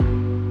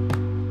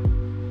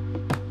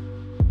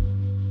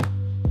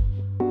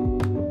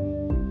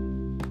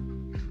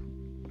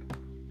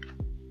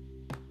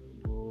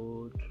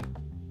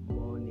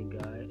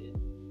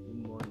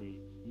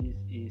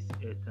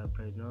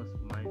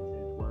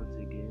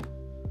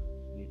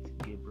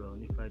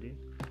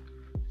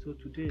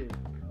So today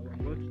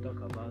I'm going to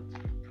talk about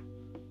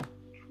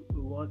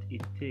what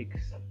it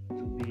takes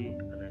to be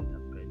an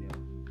entrepreneur.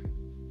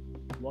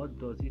 What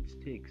does it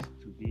take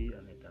to be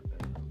an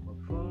entrepreneur? But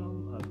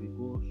before we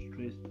go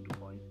straight to the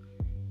point,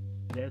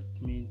 let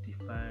me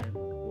define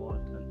what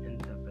an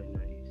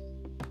entrepreneur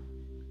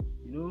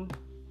is.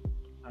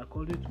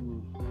 According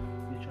to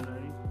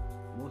dictionary,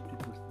 most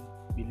people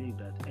believe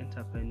that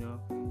entrepreneur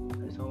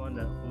is someone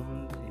that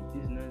owns a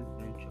business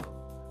venture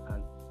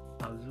and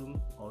assumes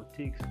or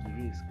takes the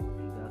risk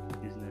in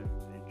that business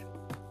venture.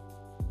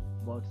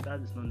 But that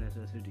is not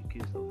necessarily the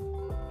case of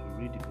the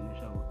real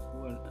definition of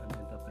who an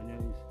entrepreneur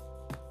is.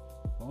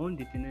 My own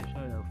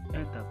definition of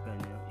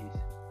entrepreneur is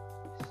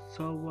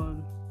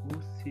someone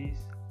who sees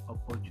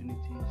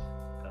opportunities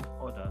that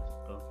others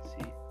don't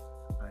see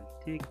and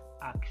take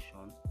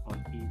action on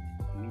it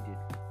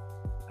immediately.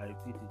 I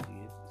repeat it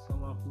again.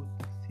 Someone who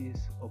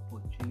sees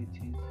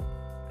opportunities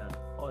that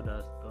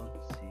others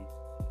don't see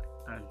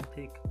and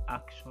take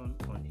action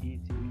on it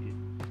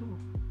immediately. So,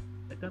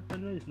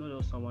 entrepreneur is not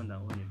just someone that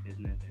owns a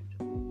business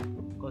venture,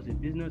 because a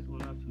business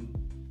owner too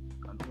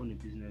can own a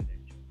business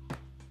venture.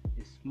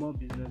 A small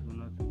business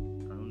owner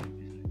too can own a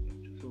business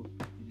venture. So,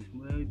 it is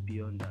way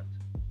beyond that.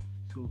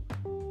 So,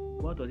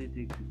 what does it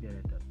take to be an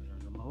entrepreneur?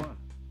 Number one,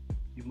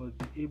 you must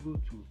be able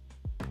to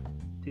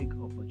take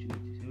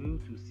opportunities. You're able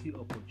to see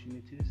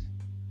opportunities,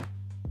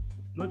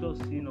 not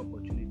just seeing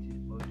opportunities,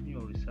 but doing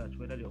your research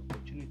whether the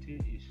opportunity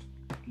is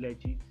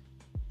legit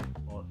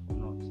or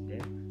not.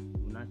 Then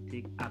you will not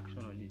take action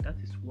on it. That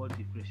is what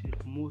differentiates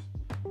most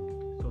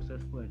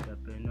successful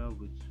entrepreneurs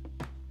with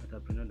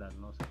entrepreneurs that are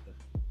not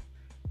successful.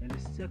 And the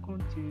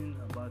second thing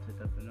about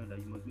entrepreneur that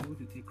you must be able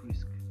to take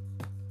risk.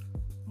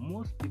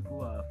 Most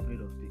people are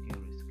afraid of taking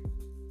risk.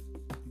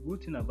 The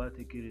good thing about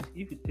taking risk,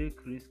 if you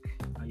take risk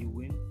and you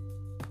win,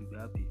 you'll be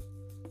happy.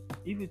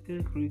 If you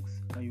take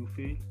risks and you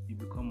fail, you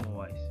become more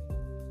wise.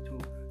 So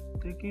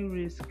taking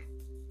risk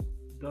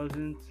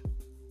doesn't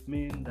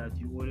mean that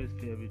you always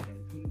fail every time.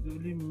 It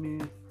only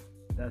means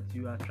that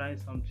you are trying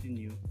something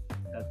new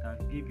that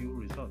can give you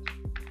results.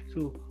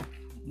 So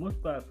most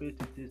people are afraid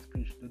to take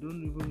risk. They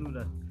don't even know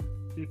that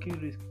taking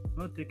risk,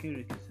 not taking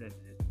risk itself,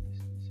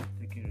 is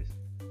taking risk.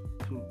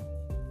 So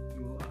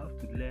you have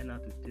to learn how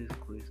to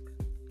take risk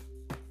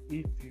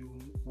if you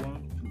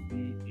want to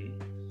be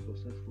a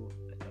successful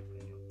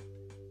entrepreneur.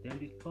 Then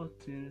the third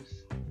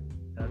things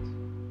that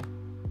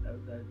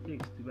it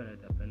takes to be an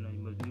entrepreneur,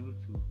 you must be able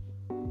to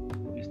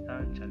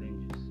withstand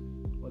challenges.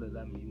 What does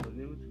that mean? You must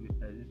be able to be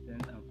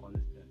persistent and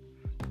consistent,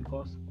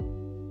 because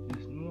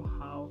there's no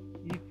how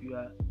if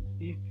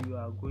you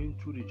are going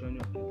through the journey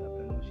of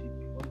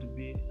entrepreneurship, you want to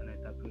be an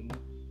entrepreneur,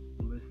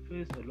 you must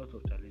face a lot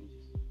of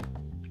challenges,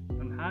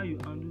 and how you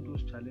handle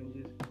those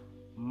challenges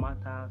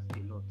matters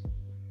a lot.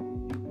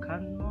 You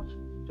cannot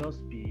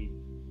just be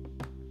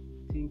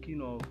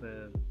thinking of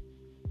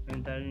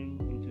entering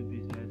into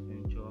business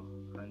venture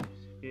and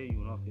you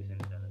will not face any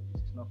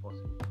challenges. It's not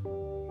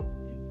possible.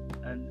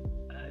 And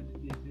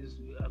it is,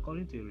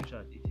 according to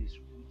research, it is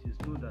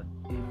known that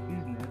a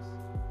business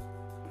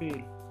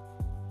fail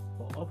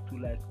for up to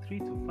like 3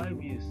 to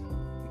 5 years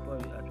before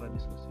it actually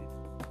succeed.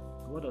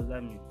 So what does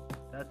that mean?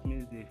 That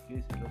means they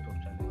face a lot of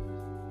challenges.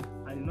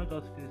 And you're not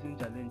just facing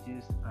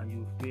challenges and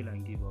you fail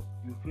and give up.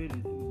 You fail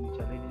in the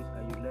challenges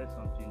and you learn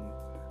something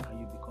new and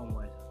you become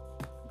wiser.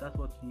 That's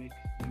what makes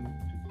you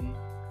to be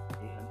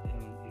a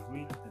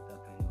real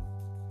entrepreneur.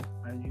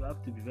 And you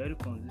have to be very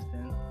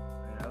consistent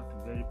and you have to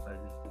be very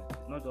persistent.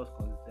 It's not just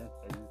consistent,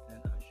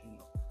 persistent and showing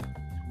up.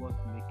 It's what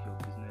makes your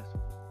business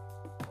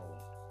move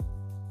forward.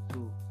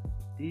 So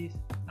these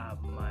are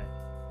my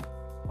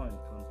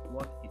points on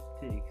what it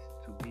takes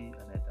to be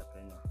an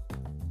entrepreneur.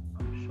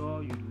 I'm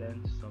sure you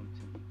learned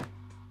something.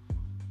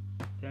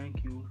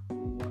 Thank you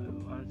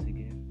once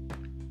again.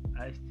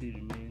 I still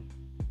remain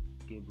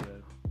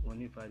Gabriel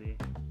Onifade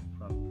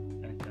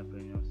from